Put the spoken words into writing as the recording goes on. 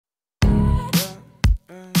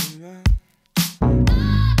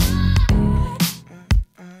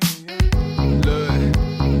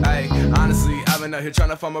Out here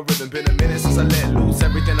tryna find my rhythm. Been a minute since I let loose.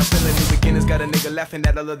 Everything I'm feeling, new beginners. Got a nigga laughing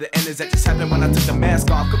at all of the endings that just happened when I took the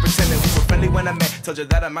mask off. Could pretend that we were friendly when I met. Told you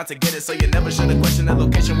that I'm out to get it, so you never should've questioned the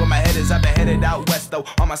location where my head is. I've been headed out west though.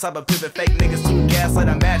 On my side, but pivot fake niggas too gas. Let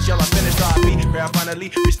a match, y'all. I finished RP. Where I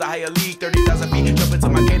finally reached the higher league, 30,000 feet. Jump into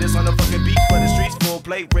my gators on the fucking beat for the streets. Full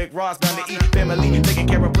plate, Rick Ross down to eat. Family taking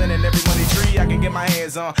care of planting every money tree I can get my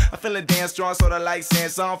hands on. I'm feeling damn strong, so the light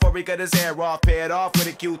sands on. Before he cut his hair off, paired off with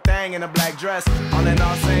a cute thing in a black dress. On and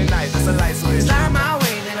off same night, that's a light switch. Slide my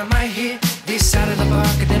way, then I might hit this side of the park,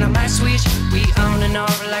 and then I might switch. We on and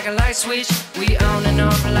off like a light switch. We on and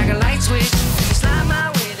off like a light switch. Slide my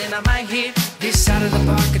way, then I might hit this side of the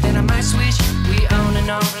park, and then I might switch. We on and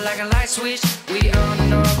off like a light switch. We on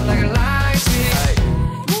and off like a light switch.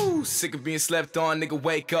 Sick of being slept on, nigga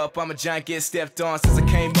wake up. I'm a giant, get stepped on since I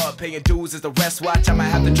came up. Paying dues as the rest watch. I might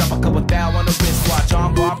have to drop a couple thou on the wristwatch.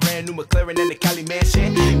 On bar, brand new McLaren in the Cali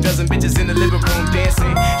mansion. Dozen bitches in the living room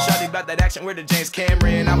dancing. Shawty about that action, where the James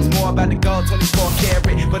Cameron. I was more about the gold, 24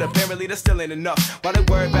 karat. But apparently that still ain't enough. Why they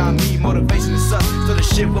worry about me? Motivation is up. So the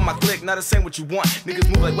shit with my click, not the same what you want. Niggas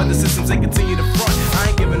move like weather systems, they continue to front. I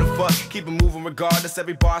ain't giving a fuck, keep it moving regardless.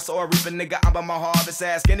 Every bar, so I reap a nigga, I'm by my harvest.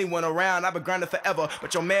 Ask anyone around, I've been grinding forever.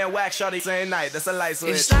 But your man whack, shawty, same night, that's a light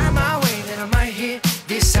switch. If you slide my way, then I might hit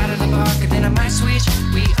this side of the park, and then I might switch.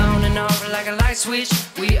 We on and off like a light switch.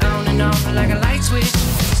 We on and off like a light switch. If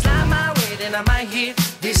you slide my way, then I might hit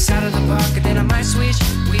this side of the park, and then I might switch.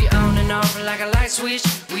 We on and off like a light switch.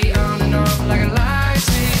 We on and off like a light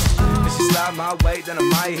switch. If she slide my way, then I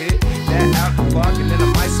might hit that out the park, and then I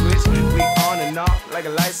might switch. We on and off like a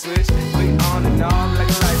light switch. We on and off like a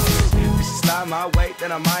light switch. If she slide my way,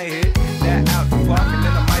 then I might hit that out the park, and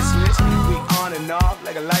then I might switch. We on and off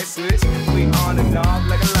like a light switch. We on and off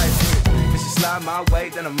like a light switch. If she slide my way,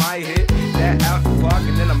 then I might hit that out the park,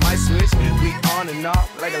 and then I might switch. We on and off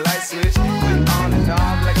like a light switch. We on and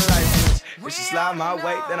off like a light switch. If she slide my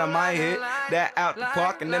way, then I might hit that out the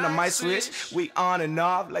park, and then I might switch. We on and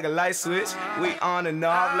off like a light switch. We on and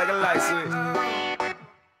off like a light switch.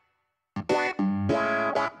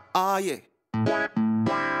 Oh yeah.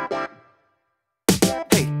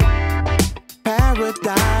 Hey,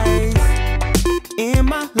 paradise in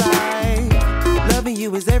my life. Loving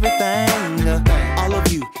you is everything. All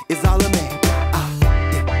of you is all of me.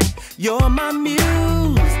 Yeah. You're my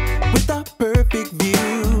muse with a perfect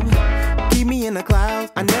view. Keep me in the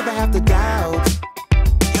clouds, I never have to doubt.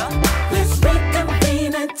 Let's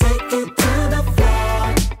reconvene and take it to the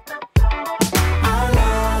floor. Our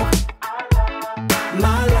love,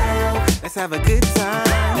 my love. Let's have a good time.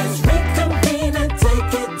 Let's reconvene and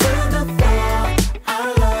take it to the floor. Our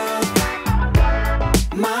love,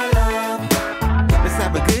 my love. Let's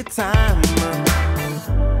have a good time.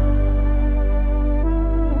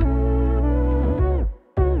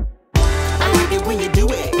 I like it when you do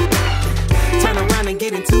it. Turn around and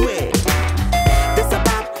get into it. This a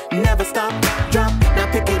bop, never stop, drop. Now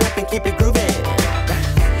pick it up and keep it grooving.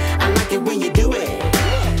 I like it when you do it.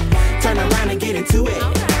 Turn around and get into it.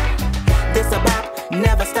 This a bop,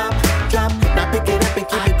 never stop, drop. Now pick it up and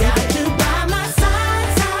keep it grooving. I got you by my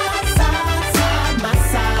side, side, side, side, my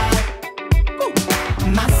side. Ooh.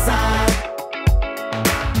 My side,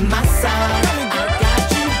 my side. I got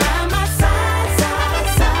you by my side, side,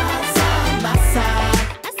 side, side, my side.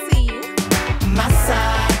 I see you. My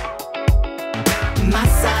side, my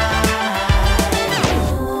side.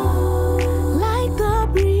 Like the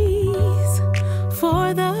breeze for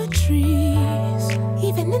the trees.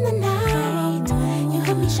 Even in the night, you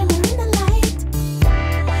got me shimmering in the light.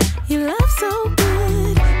 Your love so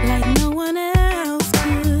good, like no one else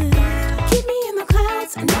could. Keep me in the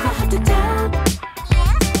clouds, I never have to doubt.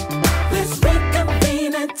 Let's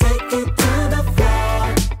reconvene and take it to the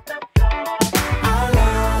floor. Our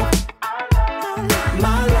love,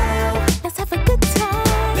 my love. Let's have a good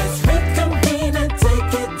time. Let's reconvene and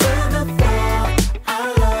take it to the floor. Our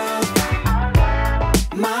love,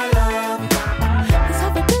 my love. Let's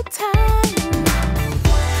have a good time.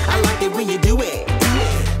 I like it when you do it.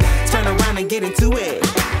 Turn around and get into it.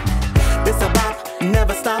 This a bop,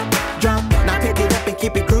 never stop, drop. Now pick it up and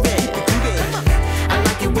keep it grooving. I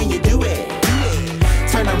like it when you do it.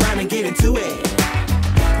 Turn around and get into it.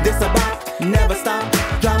 This a bop, never stop,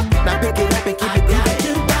 drop. Now pick it up and keep it grooving. I got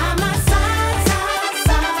you by my side, side,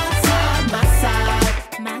 side, side, my side,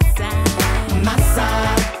 My side, my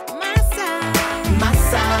side, my side. my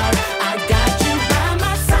side. I got you by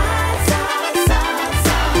my side, side, side,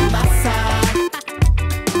 side, my side,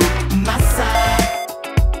 my side,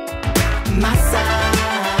 my side.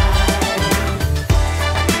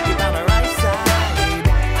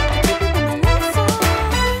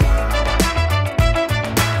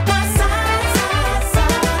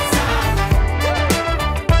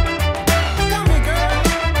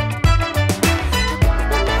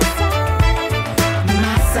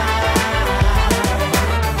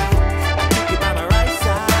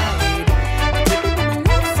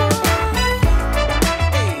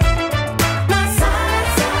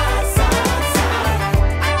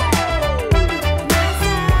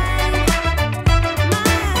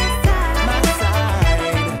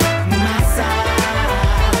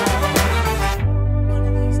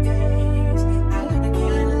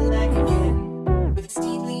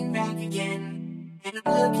 and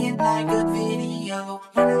I'm looking like a video.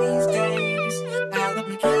 One of these days, I'll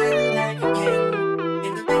look like again,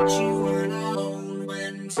 and I bet you wanna own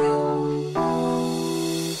one too.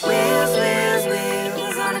 Wheels, wheels,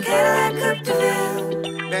 wheels on a Cadillac Coupe de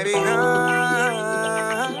Ville. Baby,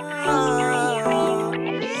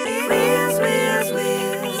 wheels, wheels,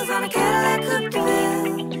 wheels on a Cadillac Coupe de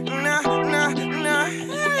Ville. Nah,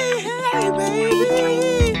 hey, baby.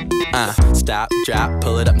 Stop, drop,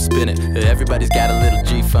 pull it up and spin it. Everybody's got a little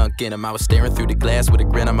G-funk in them. I was staring through the glass with a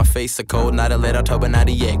grin on my face. A cold night, I let October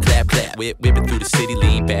 98. Clap, clap, whipping through the city.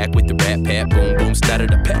 Lean back with the rap, pat, boom, boom.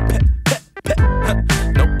 Started a pat, pat, pat, pat.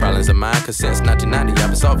 No problems of mine, cause since 1990 I've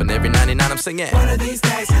been solving every 99 I'm singing. One of these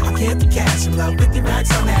days, I'll get the cash in love with the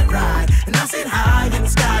racks on that ride. And I'll sit high in the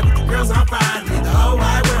sky with the girls on fire. Leave the whole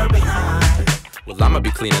wide world behind. Well, I'ma be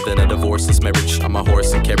cleaner than a divorceless marriage. I'm a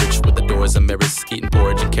horse and carriage with the doors and mirrors. Eating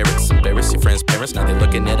porridge and carrots. Embarrass your friends' parents. Now they're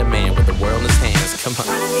looking at a man with the world in his hands. Come on.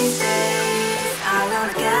 One of these days, I'll own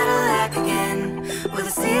a Cadillac again, with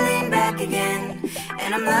a ceiling back again,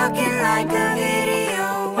 and I'm looking like a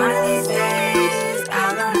video. One of these days,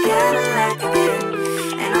 I'll own a Cadillac again,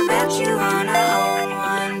 and I bet you wanna own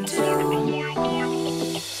one too.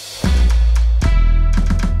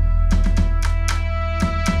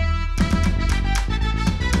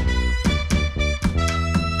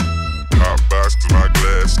 My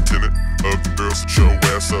glass tinted, other girls that your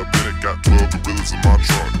ass up in it. Got 12 gorillas in my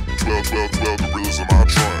trunk, 12 gorillas in my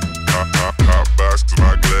trunk. Hot box to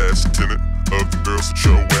my glass tinted, other girls that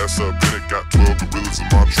your ass up in it. Got 12 gorillas in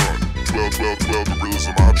my trunk, 12 gorillas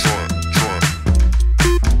in my trunk.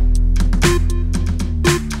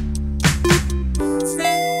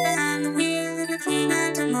 Stand behind the wheel and I clean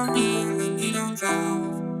out the mobile and he don't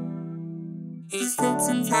drive. He slips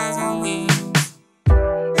and flies on wheels.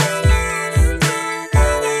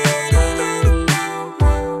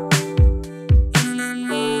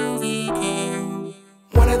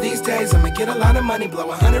 I'ma get a lot of money, blow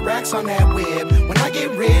 100 racks on that whip. When I get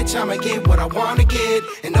rich, I'ma get what I wanna get,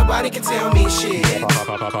 and nobody can tell me shit.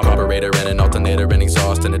 Carburetor and an alternator and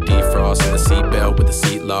exhaust and a defrost and a seatbelt with the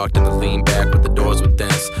seat locked and the lean back with the doors with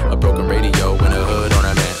dents. A broken radio and a hood